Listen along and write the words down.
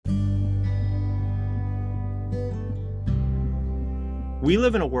We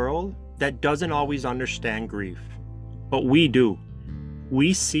live in a world that doesn't always understand grief, but we do.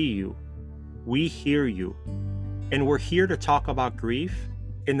 We see you, we hear you, and we're here to talk about grief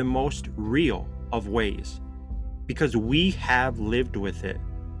in the most real of ways because we have lived with it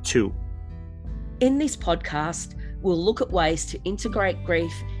too. In this podcast, we'll look at ways to integrate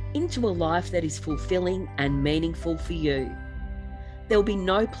grief into a life that is fulfilling and meaningful for you. There'll be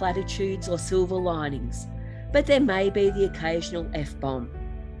no platitudes or silver linings, but there may be the occasional F-bomb.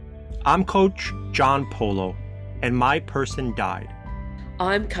 I'm Coach John Polo, and my person died.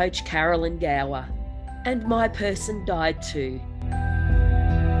 I'm Coach Carolyn Gower, and my person died too.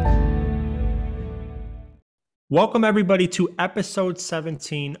 Welcome, everybody, to episode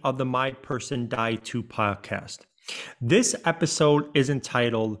 17 of the My Person Died Too podcast. This episode is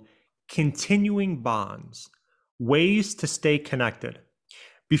entitled Continuing Bonds, Ways to Stay Connected.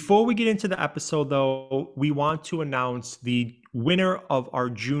 Before we get into the episode, though, we want to announce the winner of our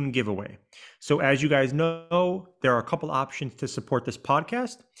June giveaway. So as you guys know, there are a couple options to support this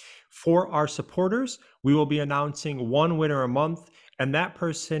podcast. For our supporters, we will be announcing one winner a month, and that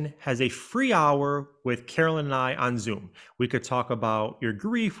person has a free hour with Carolyn and I on Zoom. We could talk about your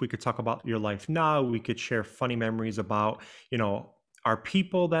grief. We could talk about your life now. We could share funny memories about, our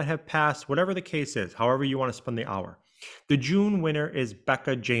people that have passed, whatever the case is, however you want to spend the hour. The June winner is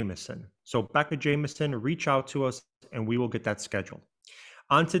Becca Jameson. So Becca Jameson, reach out to us and we will get that scheduled.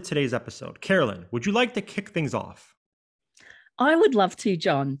 On to today's episode. Carolyn, would you like to kick things off? I would love to,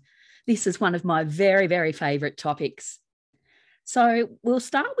 John. This is one of my very, very favourite topics. So we'll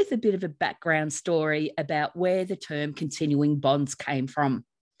start with a bit of a background story about where the term continuing bonds came from.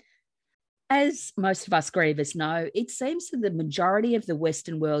 As most of us grievers know, it seems that the majority of the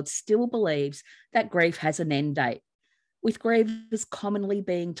Western world still believes that grief has an end date, with grievers commonly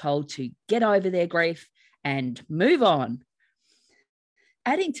being told to get over their grief and move on.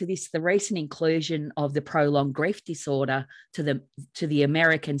 Adding to this, the recent inclusion of the prolonged grief disorder to the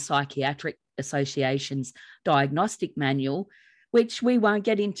American Psychiatric Association's diagnostic manual, which we won't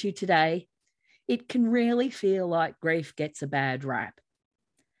get into today, it can really feel like grief gets a bad rap.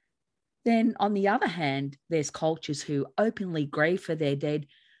 Then, on the other hand, there's cultures who openly grieve for their dead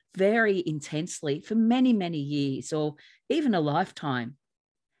very intensely for many, many years or even a lifetime.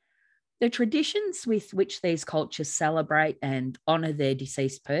 The traditions with which these cultures celebrate and honour their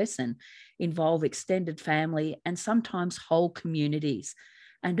deceased person involve extended family and sometimes whole communities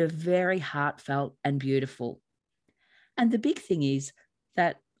and are very heartfelt and beautiful. And the big thing is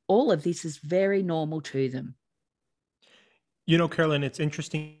that all of this is very normal to them. Carolyn, it's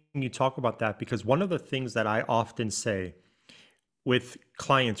interesting you talk about that because one of the things that I often say with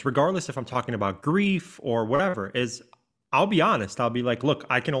clients, regardless if I'm talking about grief or whatever, is I'll be honest. I'll be like, look,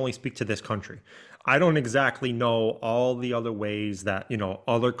 I can only speak to this country. I don't exactly know all the other ways that,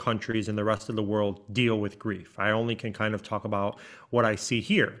 other countries and the rest of the world deal with grief. I only can kind of talk about what I see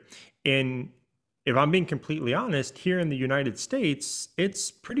here. And if I'm being completely honest, here in the United States,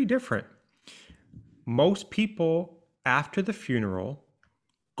 it's pretty different. Most people after the funeral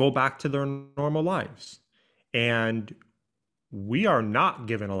go back to their normal lives. And we are not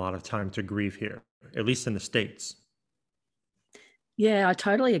given a lot of time to grieve here, at least in the States. Yeah, I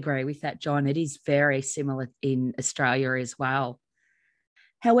totally agree with that, John. It is very similar in Australia as well.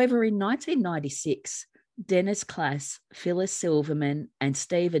 However, in 1996, Dennis Klass, Phyllis Silverman, and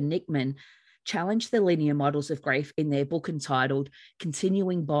Stephen Nickman challenged the linear models of grief in their book entitled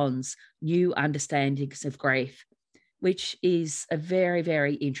Continuing Bonds, New Understandings of Grief, which is a very,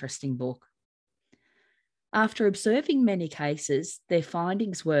 very interesting book. After observing many cases, their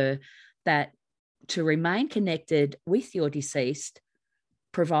findings were that to remain connected with your deceased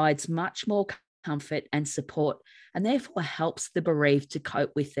provides much more comfort and support, and therefore helps the bereaved to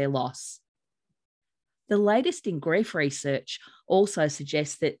cope with their loss. The latest in grief research also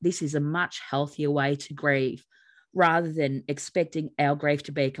suggests that this is a much healthier way to grieve, rather than expecting our grief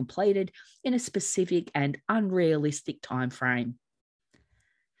to be completed in a specific and unrealistic time frame.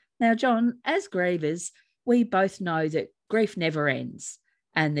 Now, John, as grievers, we both know that grief never ends,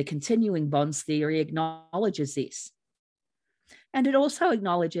 and the continuing bonds theory acknowledges this. And it also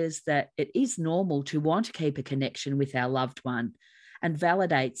acknowledges that it is normal to want to keep a connection with our loved one and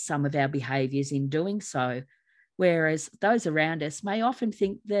validates some of our behaviours in doing so, whereas those around us may often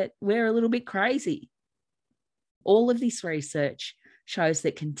think that we're a little bit crazy. All of this research shows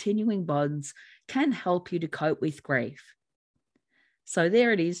that continuing bonds can help you to cope with grief. So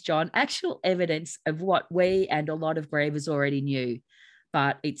there it is, John, actual evidence of what we and a lot of grievers already knew,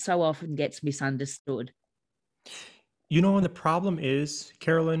 but it so often gets misunderstood. And the problem is,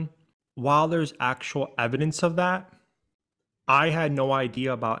 Carolyn, while there's actual evidence of that, I had no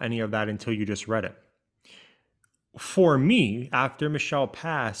idea about any of that until you just read it. For me, after Michelle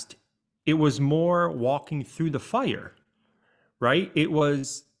passed, it was more walking through the fire, right? It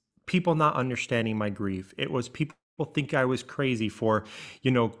was people not understanding my grief. It was people think I was crazy for,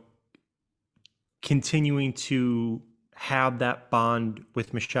 you know, continuing to have that bond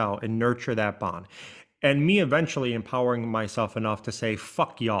with Michelle and nurture that bond. And me eventually empowering myself enough to say,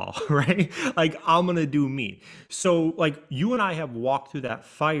 fuck y'all, right? Like, I'm gonna do me. So, like, you and I have walked through that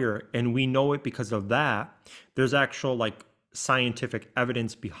fire and we know it because of that. There's actual, like, scientific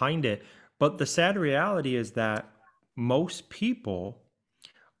evidence behind it. But the sad reality is that most people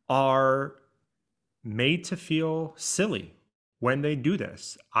are made to feel silly when they do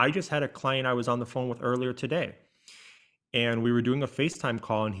this. I just had a client I was on the phone with earlier today, and we were doing a FaceTime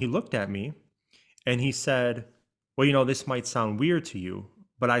call, and he looked at me and he said, well, this might sound weird to you,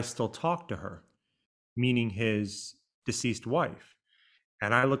 but I still talk to her, meaning his deceased wife.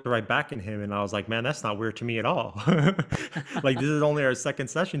 And I looked right back at him and I was like, man, that's not weird to me at all. Like, this is only our second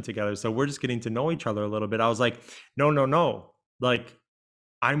session together. So we're just getting to know each other a little bit. I was like, no, no, no. Like,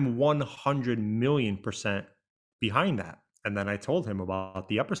 I'm 100 million% behind that. And then I told him about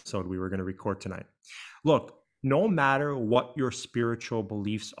the episode we were going to record tonight. Look, no matter what your spiritual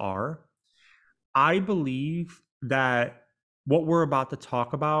beliefs are, I believe that what we're about to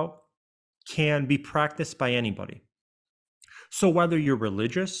talk about can be practiced by anybody. So whether you're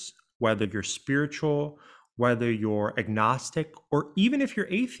religious, whether you're spiritual, whether you're agnostic, or even if you're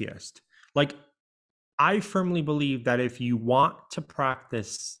atheist, like, I firmly believe that if you want to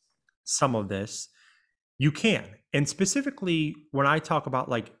practice some of this, you can. And specifically, when I talk about,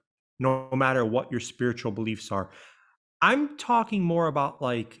 like, no matter what your spiritual beliefs are, I'm talking more about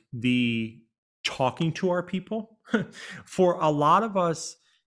like the talking to our people. For a lot of us,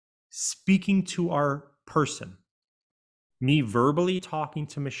 speaking to our person, me verbally talking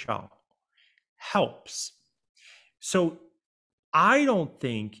to Michelle, helps. So I don't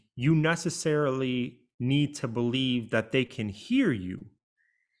think you necessarily need to believe that they can hear you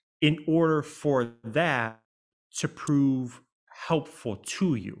in order for that to prove helpful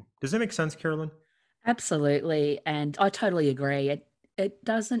to you. Does that make sense, Carolyn? Absolutely. And I totally agree. It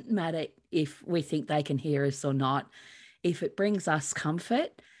doesn't matter if we think they can hear us or not. If it brings us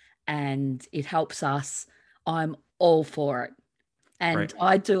comfort and it helps us, I'm all for it. Right. And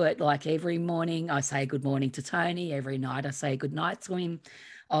I do it like every morning. I say good morning to Tony. Every night I say good night to him.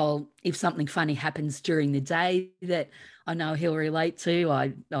 If something funny happens during the day that I know he'll relate to,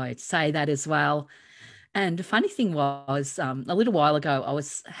 I say that as well. And the funny thing was, a little while ago, I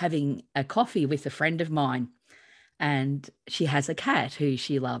was having a coffee with a friend of mine, and she has a cat who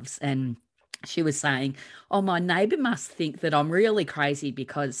she loves. And she was saying, oh, my neighbor must think that I'm really crazy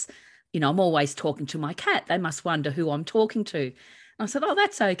because, I'm always talking to my cat. They must wonder who I'm talking to. I said, oh,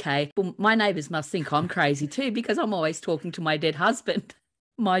 that's okay. Well, my neighbors must think I'm crazy too because I'm always talking to my dead husband.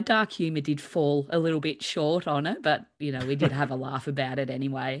 My dark humor did fall a little bit short on it, but, we did have a laugh about it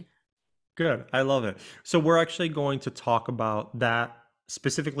anyway. Good. I love it. So we're actually going to talk about that,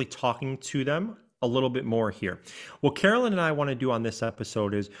 specifically talking to them a little bit more here. What Carolyn and I want to do on this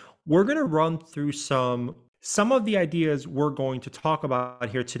episode is we're going to run through some of the ideas we're going to talk about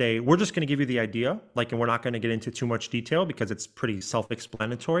here today. We're just going to give you the idea, and we're not going to get into too much detail because it's pretty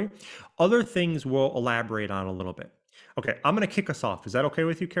self-explanatory. Other things we'll elaborate on a little bit. Okay, I'm going to kick us off. Is that okay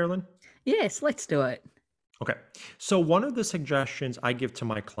with you, Carolyn? Yes, let's do it. Okay. So one of the suggestions I give to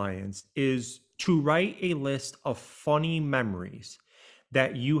my clients is to write a list of funny memories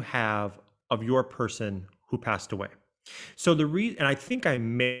that you have of your person who passed away. So the reason, and I think I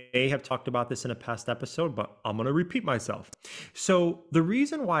may have talked about this in a past episode, but I'm going to repeat myself. So the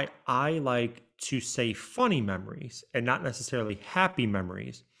reason why I like to say funny memories and not necessarily happy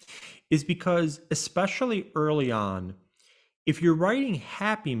memories is because, especially early on, if you're writing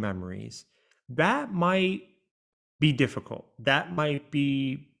happy memories, that might be difficult. That might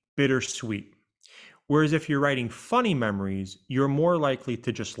be bittersweet. Whereas if you're writing funny memories, you're more likely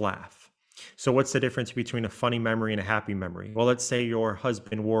to just laugh. So what's the difference between a funny memory and a happy memory? Well, let's say your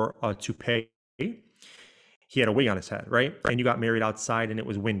husband wore a toupee. He had a wig on his head, right? And you got married outside and it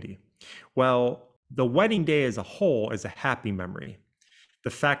was windy. Well, the wedding day as a whole is a happy memory.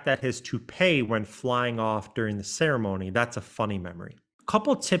 The fact that his toupee went flying off during the ceremony, that's a funny memory.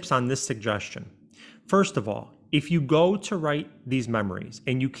 Couple tips on this suggestion. First of all, if you go to write these memories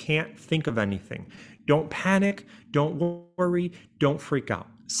and you can't think of anything, don't panic, don't worry, don't freak out.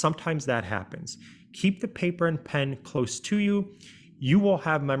 Sometimes that happens. Keep the paper and pen close to you. You will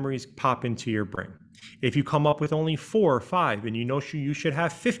have memories pop into your brain. If you come up with only 4 or 5 and you know you should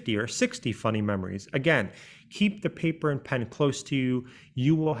have 50 or 60 funny memories, again, keep the paper and pen close to you.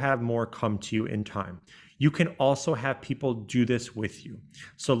 You will have more come to you in time. You can also have people do this with you.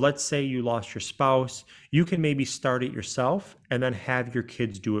 So let's say you lost your spouse. You can maybe start it yourself and then have your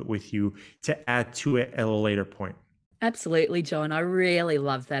kids do it with you to add to it at a later point. Absolutely, John. I really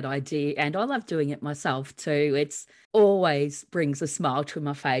love that idea. And I love doing it myself too. It's always brings a smile to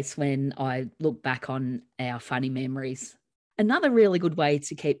my face when I look back on our funny memories. Another really good way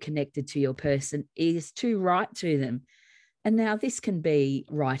to keep connected to your person is to write to them. And now this can be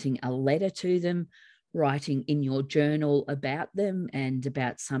writing a letter to them, writing in your journal about them and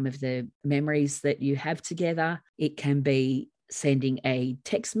about some of the memories that you have together. It can be sending a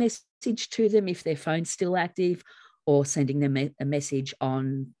text message to them if their phone's still active, or sending them a message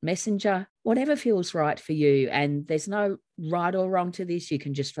on Messenger, whatever feels right for you. And there's no right or wrong to this. You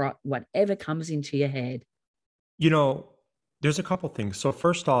can just write whatever comes into your head. You know, there's a couple things. So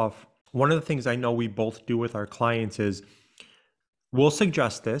first off, one of the things I know we both do with our clients is we'll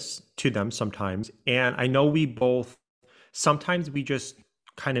suggest this to them sometimes. And I know we both, sometimes we just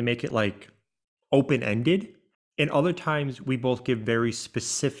kind of make it like open-ended. And other times we both give very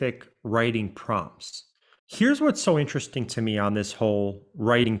specific writing prompts. Here's what's so interesting to me on this whole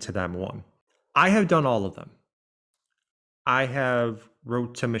writing to them one. I have done all of them. I have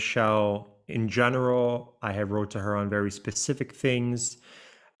wrote to Michelle in general. I have wrote to her on very specific things.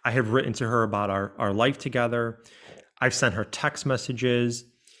 I have written to her about our life together. I've sent her text messages,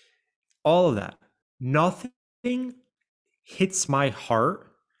 all of that. Nothing hits my heart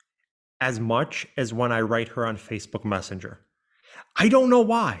as much as when I write her on Facebook Messenger. I don't know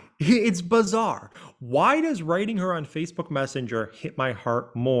why. It's bizarre. Why does writing her on Facebook Messenger hit my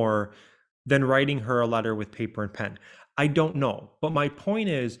heart more than writing her a letter with paper and pen? I don't know. But my point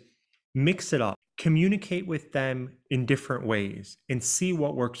is, mix it up. Communicate with them in different ways and see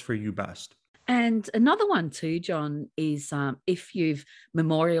what works for you best. And another one too, John, is if you've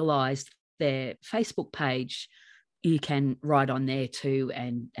memorialized their Facebook page, you can write on there too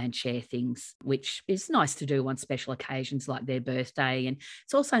and share things, which is nice to do on special occasions like their birthday. And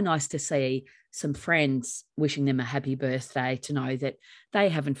it's also nice to see some friends wishing them a happy birthday, to know that they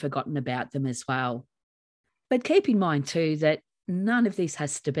haven't forgotten about them as well. But keep in mind too that none of this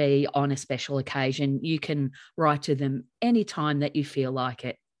has to be on a special occasion. You can write to them anytime that you feel like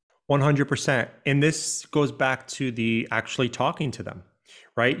it. 100%. And this goes back to the actually talking to them,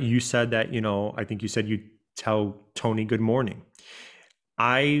 right? You said that, I think you said you tell Tony good morning.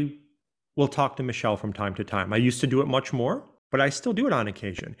 I will talk to Michelle from time to time. I used to do it much more, but I still do it on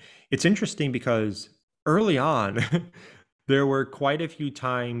occasion. It's interesting because early on, there were quite a few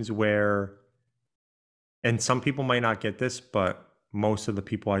times where, and some people might not get this, but most of the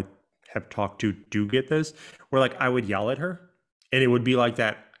people I have talked to do get this, where like I would yell at her and it would be like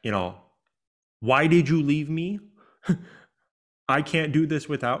that, why did you leave me? I can't do this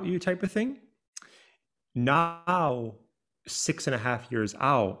without you type of thing. Now, 6.5 years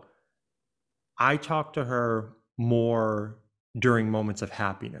out, I talk to her more during moments of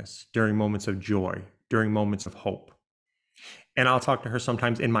happiness, during moments of joy, during moments of hope. And I'll talk to her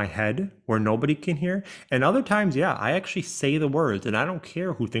sometimes in my head where nobody can hear. And other times, yeah, I actually say the words and I don't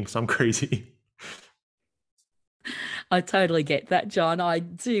care who thinks I'm crazy. I totally get that, John. I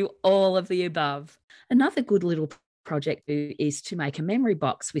do all of the above. Another good little project is to make a memory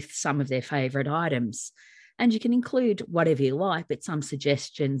box with some of their favourite items. And you can include whatever you like, but some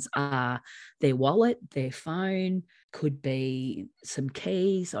suggestions are their wallet, their phone, could be some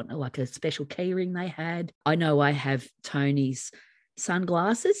keys, like a special key ring they had. I know I have Tony's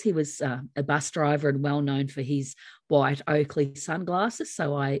sunglasses. He was a bus driver and well known for his white Oakley sunglasses,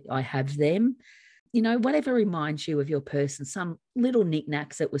 so I have them. Whatever reminds you of your person, some little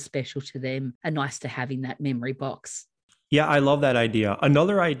knickknacks that were special to them are nice to have in that memory box. Yeah, I love that idea.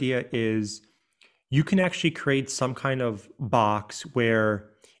 Another idea is you can actually create some kind of box where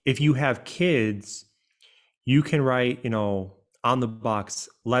if you have kids, you can write, on the box,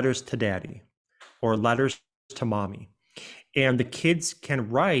 letters to daddy or letters to mommy. And the kids can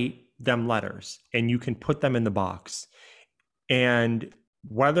write them letters and you can put them in the box. And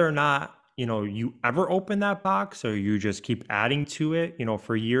whether or not, you ever open that box or you just keep adding to it,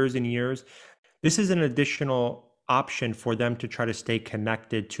 for years and years, this is an additional option for them to try to stay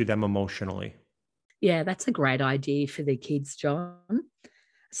connected to them emotionally. Yeah, that's a great idea for the kids, John.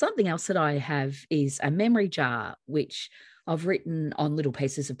 Something else that I have is a memory jar, which I've written on little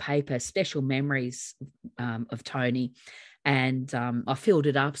pieces of paper, special memories of Tony, and I filled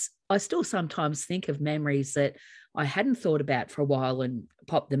it up. I still sometimes think of memories that I hadn't thought about for a while and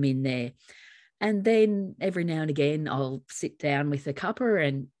pop them in there. And then every now and again, I'll sit down with a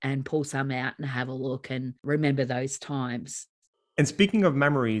cuppa and pull some out and have a look and remember those times. And speaking of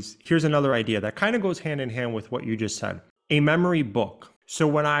memories, here's another idea that kind of goes hand in hand with what you just said: a memory book. So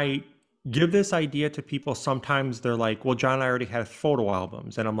when I give this idea to people, sometimes they're like, well, John, I already had photo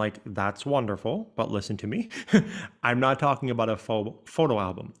albums. And I'm like, that's wonderful, but listen to me. I'm not talking about a photo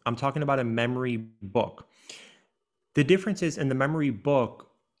album. I'm talking about a memory book. The difference is, in the memory book,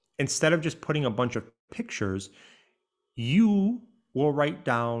 instead of just putting a bunch of pictures, you will write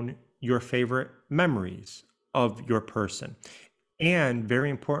down your favorite memories of your person. And very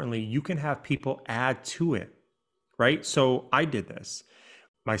importantly, you can have people add to it, right? So I did this.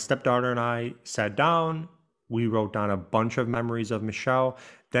 My stepdaughter and I sat down, we wrote down a bunch of memories of Michelle.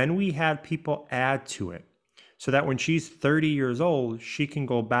 Then we had people add to it so that when she's 30 years old, she can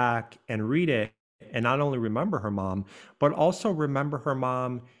go back and read it and not only remember her mom, but also remember her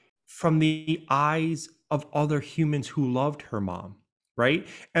mom from the eyes of other humans who loved her mom, right?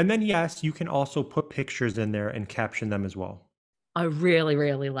 And then, yes, you can also put pictures in there and caption them as well. I really,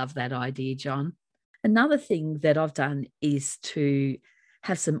 really love that idea, John. Another thing that I've done is to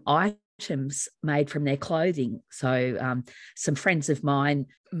have some items made from their clothing. So some friends of mine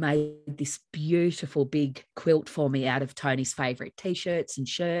made this beautiful big quilt for me out of Tony's favorite t-shirts and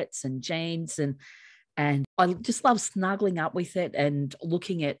shirts and jeans. And I just love snuggling up with it and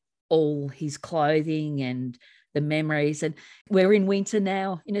looking at all his clothing and the memories. And we're in winter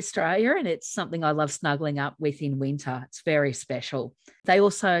now in Australia, and it's something I love snuggling up with in winter. It's very special. They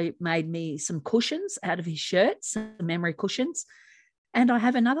also made me some cushions out of his shirts, some memory cushions. And I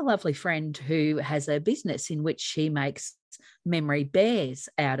have another lovely friend who has a business in which she makes memory bears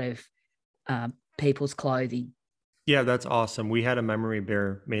out of people's clothing. Yeah, that's awesome. We had a memory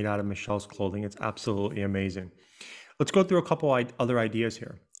bear made out of Michelle's clothing. It's absolutely amazing. Let's go through a couple other ideas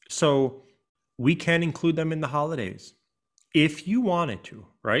here. So we can include them in the holidays if you wanted to,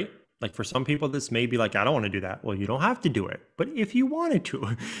 right? Like for some people, this may be like, I don't want to do that. Well, you don't have to do it. But if you wanted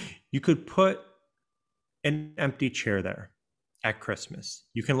to, you could put an empty chair there at Christmas.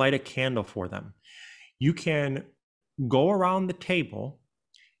 You can light a candle for them. You can go around the table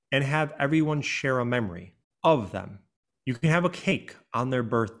and have everyone share a memory of them. You can have a cake on their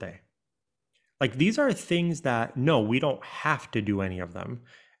birthday. Like these are things that, no, we don't have to do any of them.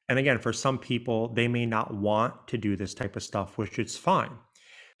 And again, for some people, they may not want to do this type of stuff, which is fine.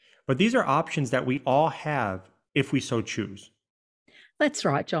 But these are options that we all have if we so choose. That's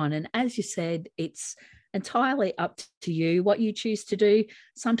right, John. And as you said, it's entirely up to you what you choose to do.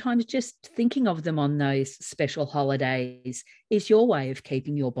 Sometimes just thinking of them on those special holidays is your way of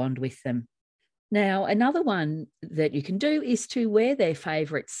keeping your bond with them. Now, another one that you can do is to wear their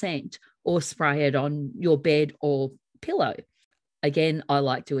favourite scent or spray it on your bed or pillow. Again, I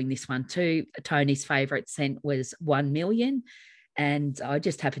like doing this one too. Tony's favourite scent was 1 Million, and I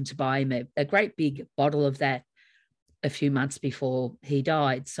just happened to buy him a great big bottle of that a few months before he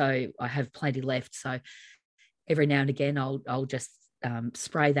died. So I have plenty left. So every now and again, I'll just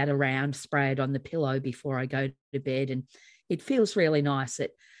spray that around, spray it on the pillow before I go to bed, and it feels really nice.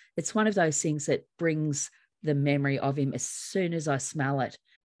 It's one of those things that brings the memory of him as soon as I smell it.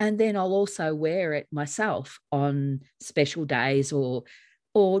 And then I'll also wear it myself on special days or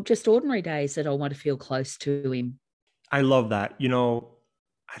just ordinary days that I want to feel close to him. I love that.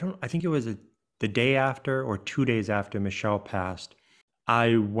 I think it was the day after or 2 days after Michelle passed.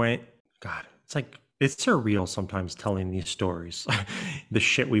 I went, God, it's surreal sometimes telling these stories, the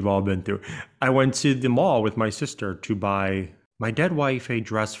shit we've all been through. I went to the mall with my sister to buy my dead wife a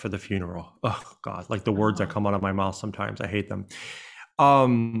dress for the funeral. Oh God, like the words that come out of my mouth sometimes, I hate them.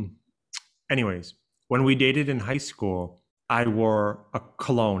 Anyways, when we dated in high school, I wore a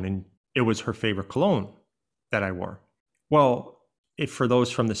cologne and it was her favorite cologne that I wore. Well, for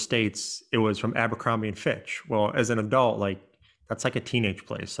those from the States, it was from Abercrombie and Fitch. Well, as an adult, that's like a teenage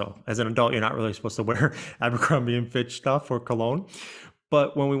place. So as an adult, you're not really supposed to wear Abercrombie and Fitch stuff or cologne.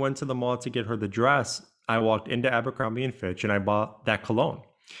 But when we went to the mall to get her the dress, I walked into Abercrombie and Fitch and I bought that cologne.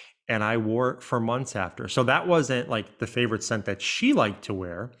 And I wore it for months after. So that wasn't like the favorite scent that she liked to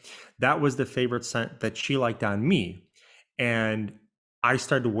wear. That was the favorite scent that she liked on me. And I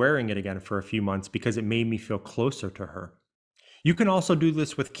started wearing it again for a few months because it made me feel closer to her. You can also do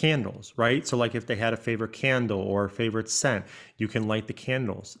this with candles, right? So like if they had a favorite candle or a favorite scent, you can light the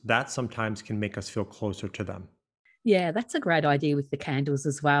candles. That sometimes can make us feel closer to them. Yeah, that's a great idea with the candles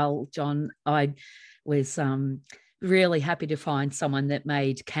as well, John. I was really happy to find someone that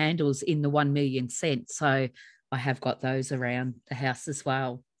made candles in the 1 million scent. So I have got those around the house as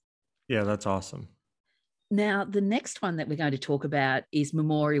well. Yeah, that's awesome. Now, the next one that we're going to talk about is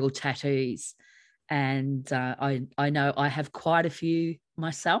memorial tattoos. And I know I have quite a few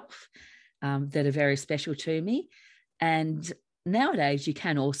myself that are very special to me. And nowadays, you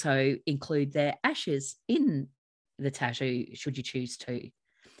can also include their ashes in the tattoo, should you choose to.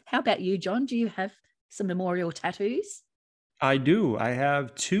 How about you, John? Do you have some memorial tattoos? I do. I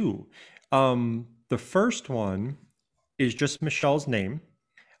have two. The first one is just Michelle's name.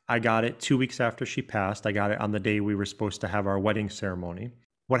 I got it 2 weeks after she passed. I got it on the day we were supposed to have our wedding ceremony.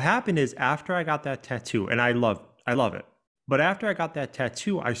 What happened is after I got that tattoo, and I love it. But after I got that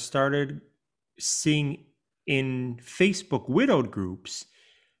tattoo, I started seeing in Facebook widowed groups,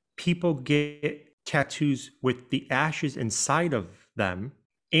 people get tattoos with the ashes inside of them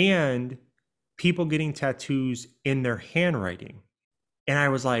and people getting tattoos in their handwriting. And I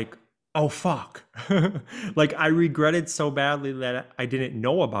was like, oh, fuck. Like, I regretted so badly that I didn't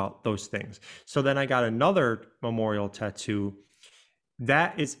know about those things. So then I got another memorial tattoo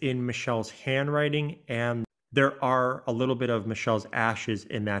that is in Michelle's handwriting. And there are a little bit of Michelle's ashes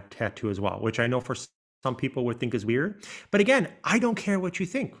in that tattoo as well, which I know for some people would think is weird. But again, I don't care what you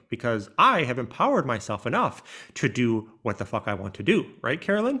think because I have empowered myself enough to do what the fuck I want to do. Right,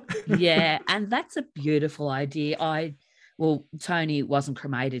 Carolyn? Yeah, and that's a beautiful idea. Well, Tony wasn't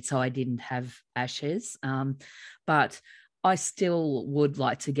cremated, so I didn't have ashes. But I still would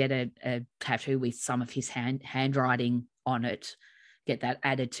like to get a tattoo with some of his handwriting on it, get that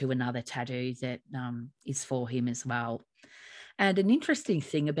added to another tattoo that is for him as well. And an interesting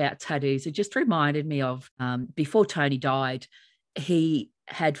thing about tattoos, it just reminded me of before Tony died, he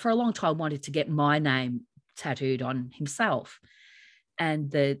had for a long time wanted to get my name tattooed on himself.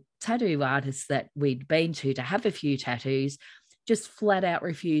 And the tattoo artists that we'd been to have a few tattoos just flat out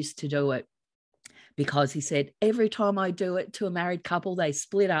refused to do it because he said, every time I do it to a married couple, they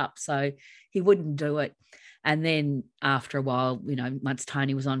split up. So he wouldn't do it. And then after a while, once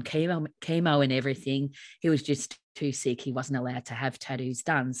Tony was on chemo and everything, he was just too sick. He wasn't allowed to have tattoos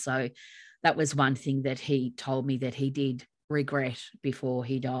done. So that was one thing that he told me that he did regret before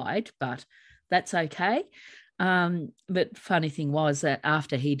he died, but that's okay. But funny thing was that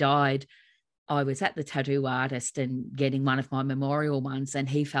after he died, I was at the tattoo artist and getting one of my memorial ones, and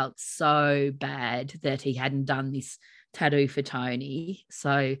he felt so bad that he hadn't done this tattoo for Tony.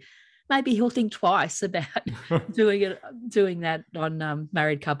 So maybe he'll think twice about doing that on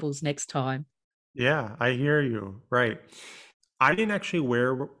married couples next time. Yeah, I hear you. Right. I didn't actually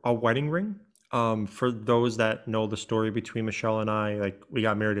wear a wedding ring. For those that know the story between Michelle and I, like we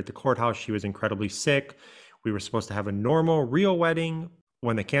got married at the courthouse. She was incredibly sick. We were supposed to have a normal, real wedding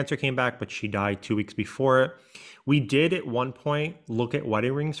when the cancer came back, but she died 2 weeks before it. We did at one point look at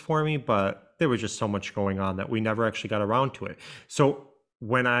wedding rings for me, but there was just so much going on that we never actually got around to it. So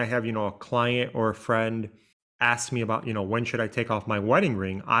when I have, a client or a friend ask me about, when should I take off my wedding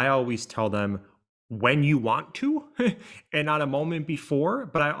ring, I always tell them when you want to and not a moment before.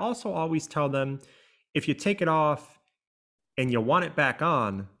 But I also always tell them if you take it off and you want it back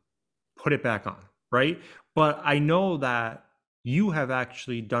on, put it back on, right? But I know that you have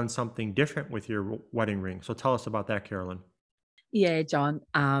actually done something different with your wedding ring. So tell us about that, Carolyn. Yeah, John.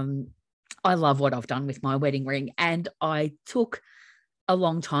 I love what I've done with my wedding ring, and I took a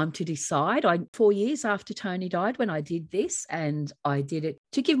long time to decide. 4 years after Tony died when I did this, and I did it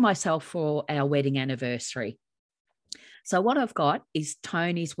to give myself for our wedding anniversary. So what I've got is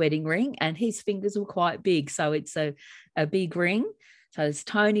Tony's wedding ring, and his fingers were quite big. So it's a big ring. So it's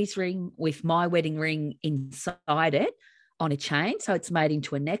Tony's ring with my wedding ring inside it on a chain. So it's made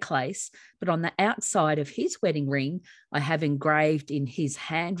into a necklace. But on the outside of his wedding ring, I have engraved in his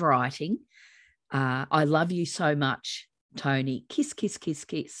handwriting, I love you so much, Tony. Kiss, kiss, kiss,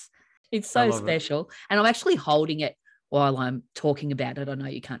 kiss. It's so special. And I'm actually holding it while I'm talking about it. I know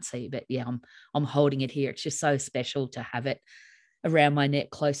you can't see, but yeah, I'm holding it here. It's just so special to have it around my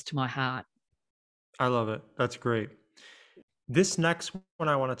neck, close to my heart. I love it. That's great. This next one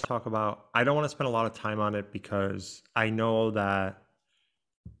I want to talk about, I don't want to spend a lot of time on it because I know that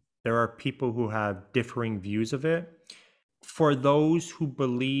there are people who have differing views of it. For those who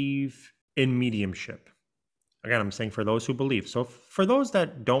believe in mediumship, again, I'm saying for those who believe. So for those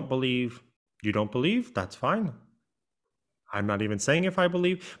that don't believe, you don't believe, that's fine. I'm not even saying if I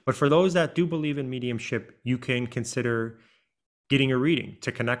believe, but for those that do believe in mediumship, you can consider getting a reading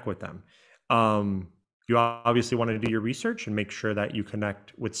to connect with them. You obviously want to do your research and make sure that you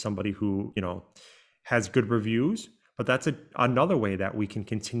connect with somebody who, has good reviews, but that's another way that we can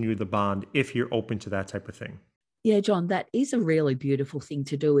continue the bond if you're open to that type of thing. Yeah, John, that is a really beautiful thing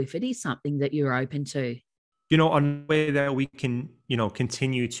to do if it is something that you're open to. Another way that we can,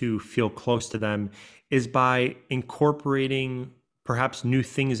 continue to feel close to them is by incorporating perhaps new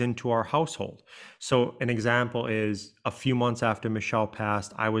things into our household. So an example is a few months after Michelle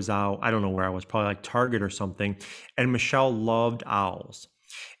passed, I was out, I don't know where I was, probably like Target or something, and Michelle loved owls.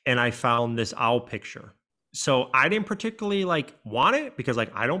 And I found this owl picture. So I didn't particularly like want it because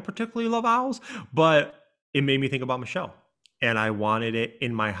like I don't particularly love owls, but it made me think about Michelle. And I wanted it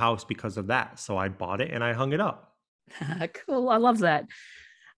in my house because of that. So I bought it and I hung it up. Cool. I love that.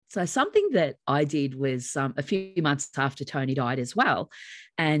 So, something that I did was a few months after Tony died as well.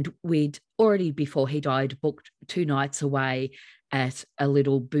 And we'd already, before he died, booked 2 nights away at a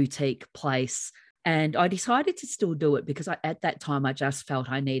little boutique place. And I decided to still do it because at that time I just felt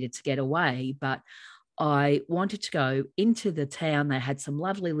I needed to get away. But I wanted to go into the town. They had some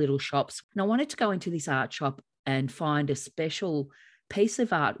lovely little shops. And I wanted to go into this art shop and find a special piece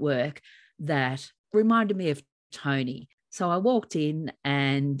of artwork that reminded me of Tony. So I walked in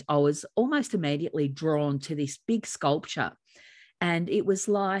and I was almost immediately drawn to this big sculpture. And it was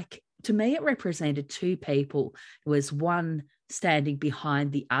like, to me, it represented two people. It was one standing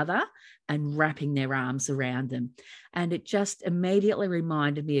behind the other and wrapping their arms around them. And it just immediately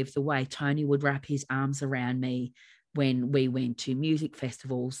reminded me of the way Tony would wrap his arms around me when we went to music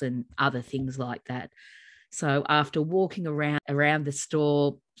festivals and other things like that. So after walking around the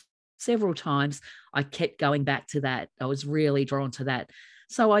store several times, I kept going back to that. I was really drawn to that.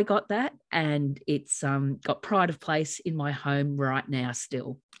 So I got that, and it's got pride of place in my home right now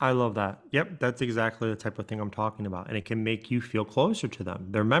still. I love that. Yep, that's exactly the type of thing I'm talking about. And it can make you feel closer to them,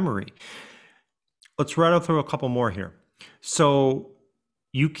 their memory. Let's rattle through a couple more here. So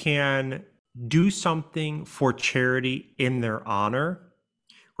you can do something for charity in their honor,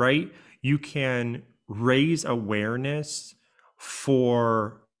 right? You can raise awareness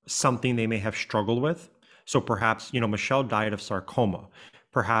for something they may have struggled with. So perhaps, Michelle died of sarcoma.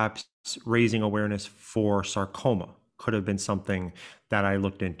 Perhaps raising awareness for sarcoma could have been something that I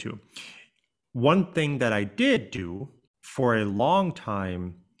looked into. One thing that I did do for a long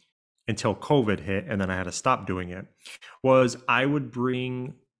time until COVID hit, and then I had to stop doing it, was I would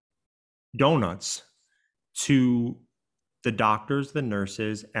bring donuts to the doctors, the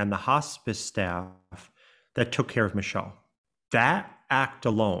nurses, and the hospice staff that took care of Michelle. That act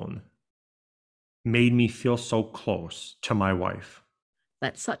alone made me feel so close to my wife.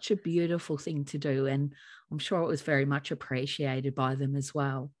 That's such a beautiful thing to do. And I'm sure it was very much appreciated by them as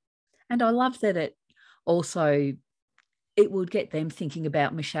well. And I love that it would get them thinking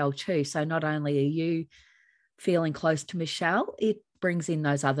about Michelle too. So not only are you feeling close to Michelle, it brings in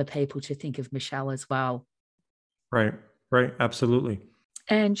those other people to think of Michelle as well. Right, right, absolutely.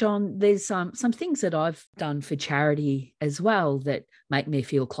 And John, there's some things that I've done for charity as well that make me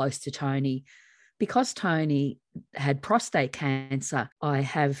feel close to Tony. Because Tony had prostate cancer, I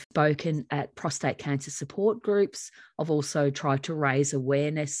have spoken at prostate cancer support groups. I've also tried to raise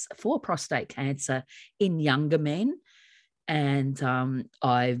awareness for prostate cancer in younger men. And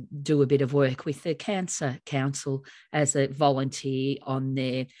I do a bit of work with the Cancer Council as a volunteer on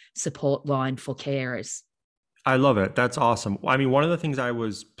their support line for carers. I love it. That's awesome. I mean, one of the things I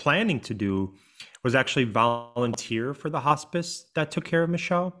was planning to do was actually volunteer for the hospice that took care of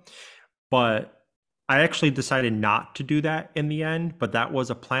Michelle, but I actually decided not to do that in the end, but that was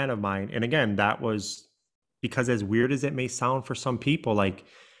a plan of mine. And again, that was because, as weird as it may sound for some people, like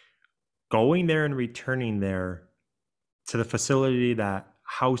going there and returning there to the facility that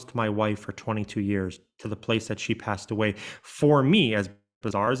housed my wife for 22 years, to the place that she passed away, for me, as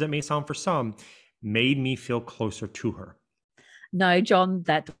bizarre as it may sound for some, made me feel closer to her. No, John,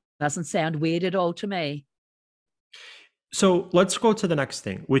 that doesn't sound weird at all to me. So let's go to the next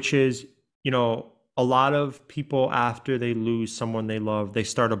thing, which is, a lot of people, after they lose someone they love, they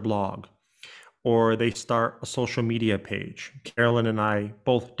start a blog or they start a social media page. Carolyn and I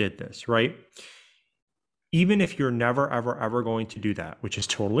both did this, right? Even if you're never, ever, ever going to do that, which is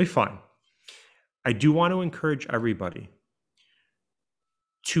totally fine, I do want to encourage everybody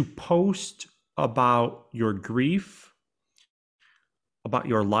to post about your grief, about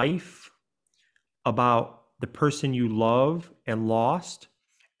your life, about the person you love and lost,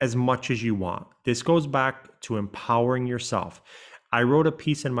 as much as you want. This goes back to empowering yourself. I wrote a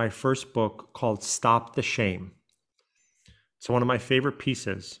piece in my first book called Stop the Shame. It's one of my favorite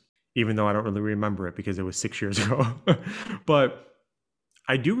pieces, even though I don't really remember it because it was 6 years ago. But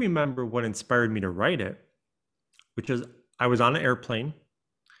I do remember what inspired me to write it, which is I was on an airplane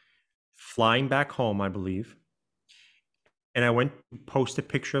flying back home, I believe, and I went to post a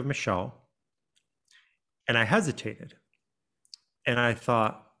picture of Michelle, and I hesitated. And I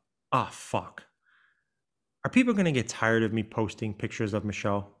thought, oh, fuck. are people going to get tired of me posting pictures of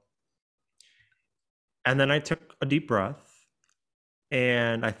Michelle? And then I took a deep breath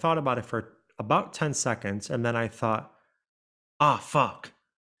and I thought about it for about 10 seconds. And then I thought, ah, fuck,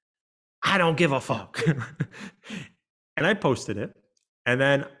 I don't give a fuck. And I posted it. And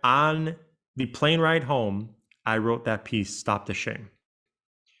then on the plane ride home, I wrote that piece, Stop the Shame.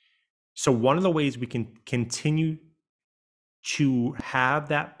 So one of the ways we can continue to have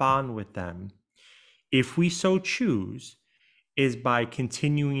that bond with them, if we so choose, is by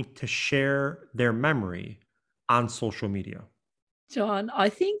continuing to share their memory on social media. John, I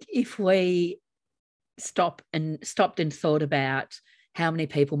think if we stopped and thought about how many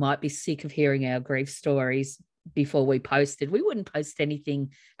people might be sick of hearing our grief stories before we posted, we wouldn't post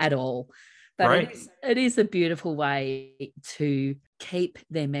anything at all. But Right. it is a beautiful way to keep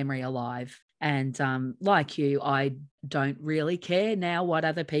their memory alive. And like you, I don't really care now what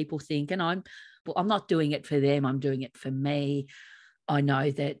other people think. And I'm not doing it for them. I'm doing it for me. I know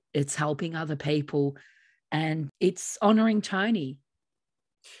that it's helping other people and it's honoring Tony.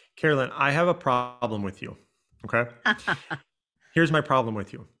 Carolyn, I have a problem with you. Okay. Here's my problem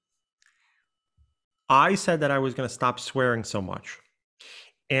with you. I said that I was going to stop swearing so much,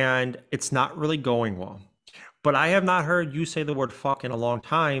 and it's not really going well. But I have not heard you say the word fuck in a long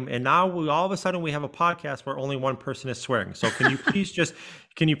time, and now all of a sudden we have a podcast where only one person is swearing. So can you please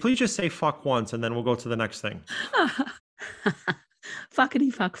just say fuck once, and then we'll go to the next thing.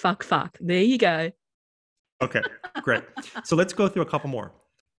 Fuckity fuck fuck fuck. There you go. Okay, great. So let's go through a couple more.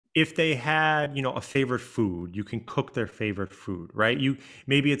 If they had, a favorite food, you can cook their favorite food, right?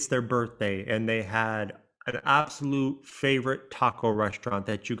 Maybe it's their birthday and they had an absolute favorite taco restaurant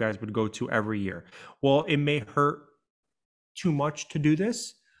that you guys would go to every year. Well, it may hurt too much to do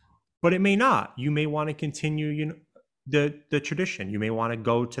this, but it may not. You may want to continue, the tradition. You may want to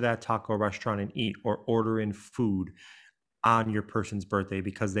go to that taco restaurant and eat or order in food on your person's birthday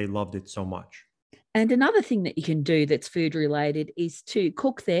because they loved it so much. And another thing that you can do that's food related is to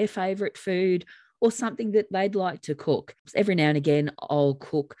cook their favorite food or something that they'd like to cook. Every now and again, I'll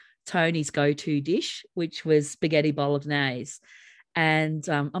cook Tony's go-to dish, which was spaghetti bolognese. And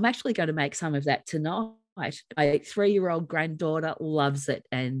I'm actually going to make some of that tonight. My 3-year-old granddaughter loves it,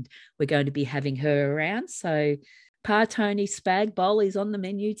 and we're going to be having her around. So Pa Tony's spag bowl is on the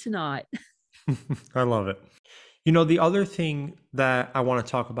menu tonight. I love it. The other thing that I want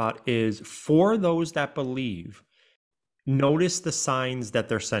to talk about is for those that believe, notice the signs that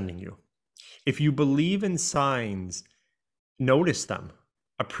they're sending you. If you believe in signs, notice them,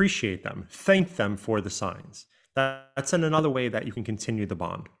 appreciate them, thank them for the signs. That's another way that you can continue the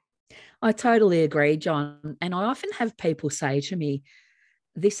bond. I totally agree, John. And I often have people say to me,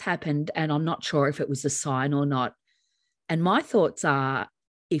 this happened and I'm not sure if it was a sign or not. And my thoughts are,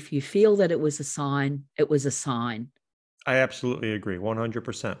 if you feel that it was a sign, it was a sign. I absolutely agree,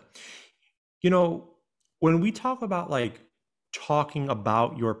 100%. When we talk about talking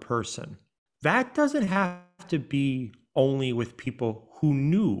about your person, that doesn't have to be only with people who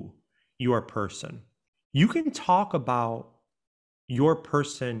knew your person. You can talk about your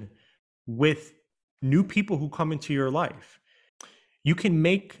person with new people who come into your life. You can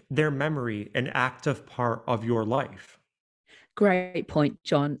make their memory an active part of your life. Great point,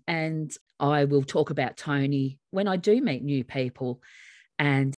 John. And I will talk about Tony when I do meet new people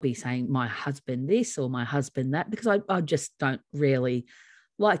and be saying my husband this or my husband that, because I just don't really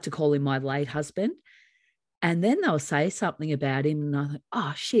like to call him my late husband. And then they'll say something about him and I think,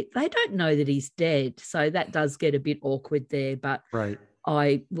 oh, shit, they don't know that he's dead. So that does get a bit awkward there. But right.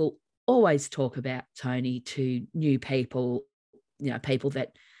 I will always talk about Tony to new people, people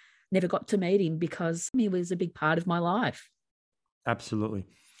that never got to meet him because he was a big part of my life. Absolutely.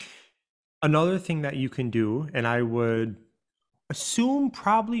 Another thing that you can do, and I would assume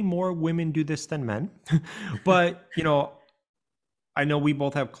probably more women do this than men, but I know we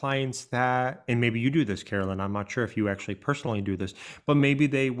both have clients that, and maybe you do this, Carolyn. I'm not sure if you actually personally do this, but maybe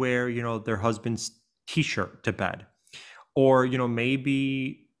they wear, their husband's t-shirt to bed, or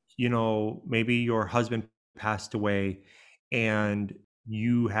maybe your husband passed away, and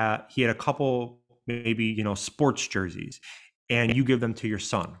he had a couple maybe sports jerseys, and you give them to your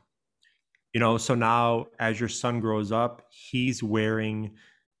son. So now as your son grows up, he's wearing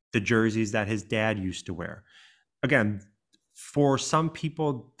the jerseys that his dad used to wear. Again, for some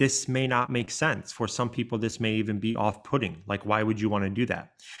people, this may not make sense. For some people, this may even be off-putting. Like, why would you want to do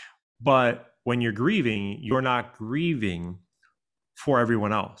that? But when you're grieving, you're not grieving for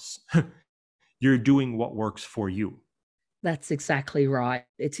everyone else. You're doing what works for you. That's exactly right.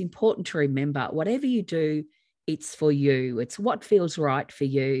 It's important to remember whatever you do, it's for you. It's what feels right for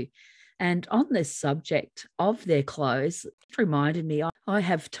you. And on this subject of their clothes, it reminded me, I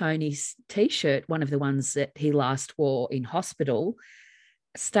have Tony's t-shirt, one of the ones that he last wore in hospital,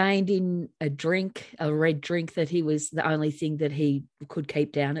 stained in a drink, a red drink that he was the only thing that he could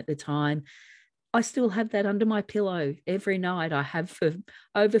keep down at the time. I still have that under my pillow every night. I have for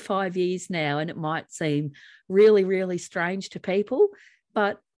over 5 years now, and it might seem really, really strange to people,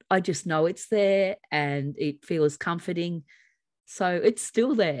 but I just know it's there and it feels comforting. So it's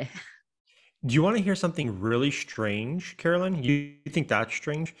still there. Do you want to hear something really strange, Carolyn? You think that's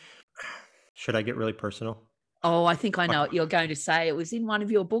strange? Should I get really personal? Oh, I think I know what you're going to say. It was in one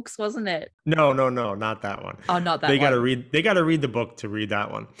of your books, wasn't it? No, not that one. Oh, not that They one. They gotta read the book to read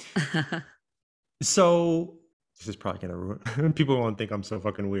that one. So this is probably gonna ruin people won't think I'm so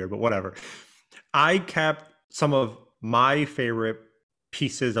fucking weird, but whatever. I kept some of my favorite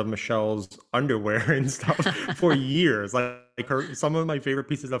pieces of Michelle's underwear and stuff for years. Some of my favorite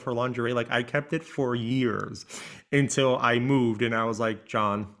pieces of her lingerie, like I kept it for years until I moved, and I was like,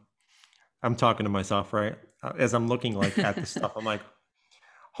 John, I'm talking to myself, right? As I'm looking like at this stuff, I'm like,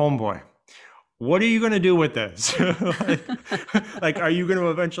 homeboy, what are you going to do with this? like, are you going to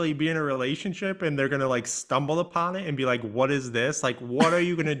eventually be in a relationship and they're going to like stumble upon it and be like, what is this? Like, what are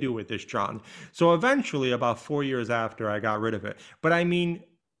you going to do with this, John? So eventually, about 4 years after, I got rid of it. But I mean,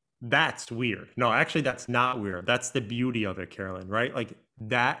 that's weird. No, actually, that's not weird. That's the beauty of it, Carolyn, right? Like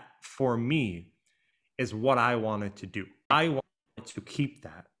that for me is what I wanted to do. I wanted to keep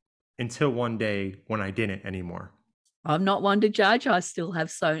that until one day when I didn't anymore. I'm not one to judge. I still have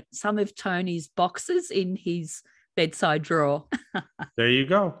some of Tony's boxes in his bedside drawer. There you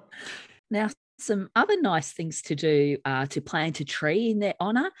go. Now, some other nice things to do are to plant a tree in their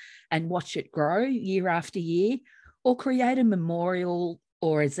honour and watch it grow year after year, or create a memorial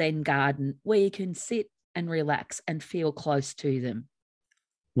or a Zen garden where you can sit and relax and feel close to them.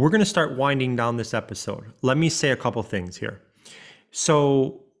 We're going to start winding down this episode. Let me say a couple things here.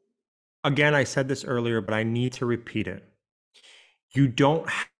 So, again, I said this earlier, but I need to repeat it. You don't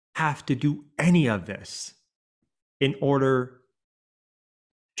have to do any of this in order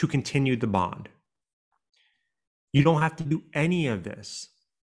to continue the bond. You don't have to do any of this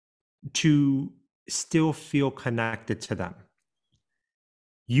to still feel connected to them.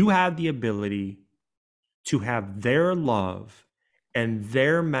 You have the ability to have their love and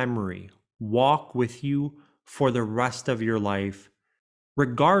their memory walk with you for the rest of your life,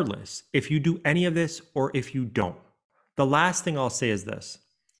 regardless if you do any of this or if you don't. The last thing I'll say is this.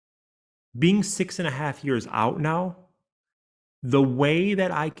 Being 6.5 years out now, the way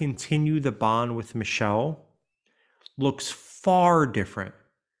that I continue the bond with Michelle looks far different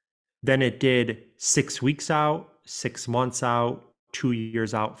than it did 6 weeks out, 6 months out, 2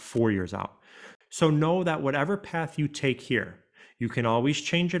 years out, 4 years out. So know that whatever path you take here, you can always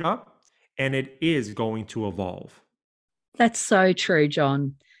change it up, and it is going to evolve. That's so true,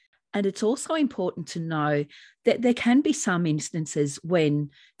 John. And it's also important to know that there can be some instances when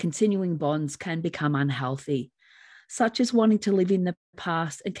continuing bonds can become unhealthy, such as wanting to live in the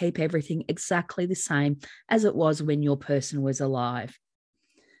past and keep everything exactly the same as it was when your person was alive.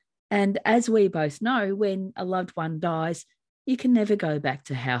 And as we both know, when a loved one dies, you can never go back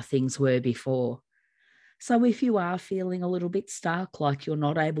to how things were before. So if you are feeling a little bit stuck, like you're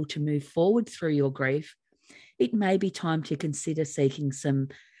not able to move forward through your grief, it may be time to consider seeking some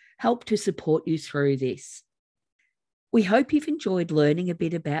help to support you through this. We hope you've enjoyed learning a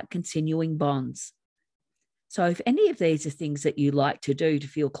bit about continuing bonds. So if any of these are things that you like to do to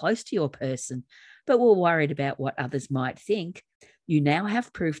feel close to your person, but were worried about what others might think, you now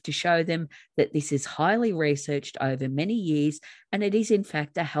have proof to show them that this is highly researched over many years, and it is in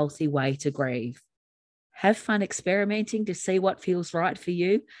fact a healthy way to grieve. Have fun experimenting to see what feels right for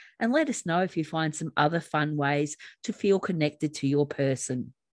you, and let us know if you find some other fun ways to feel connected to your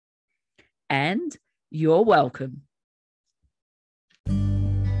person. And you're welcome.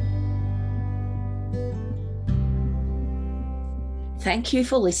 Thank you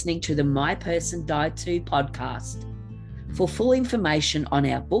for listening to the My Person Died Too podcast. For full information on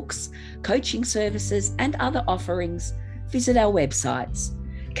our books, coaching services, and other offerings, visit our websites,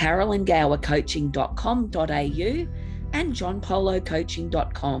 carolyngowercoaching.com.au and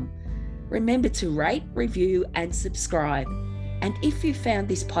johnpolocoaching.com. Remember to rate, review, and subscribe. And if you found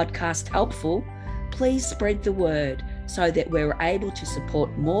this podcast helpful, please spread the word so that we're able to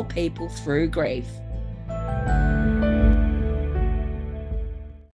support more people through grief.